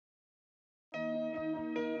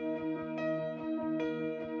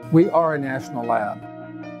We are a national lab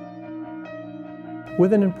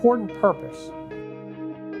with an important purpose.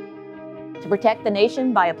 To protect the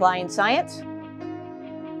nation by applying science.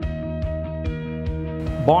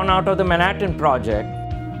 Born out of the Manhattan Project,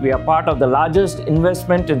 we are part of the largest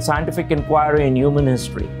investment in scientific inquiry in human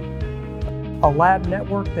history. A lab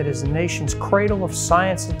network that is the nation's cradle of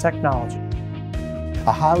science and technology.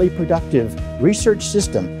 A highly productive research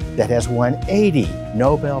system that has won 80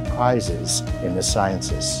 Nobel Prizes in the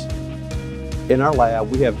sciences. In our lab,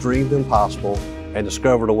 we have dreamed the impossible and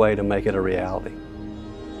discovered a way to make it a reality.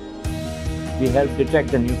 We help detect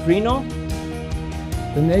the neutrino.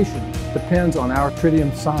 The nation depends on our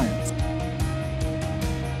tritium science.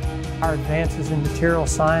 Our advances in material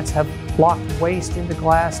science have locked waste into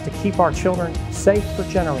glass to keep our children safe for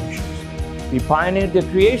generations. We pioneered the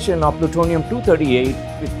creation of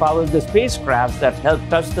plutonium-238, which powers the spacecrafts that help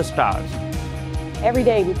touch the stars. Every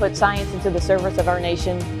day we put science into the service of our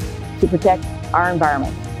nation to protect our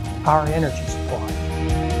environment. Our energy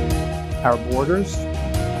supply. Our borders.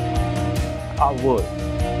 Our world.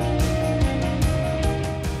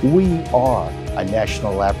 We are a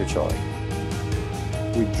national laboratory.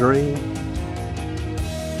 We dream.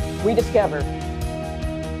 We discover.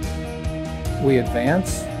 We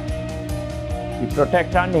advance. We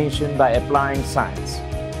protect our nation by applying science.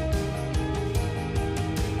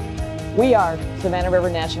 We are Savannah River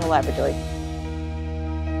National Laboratory.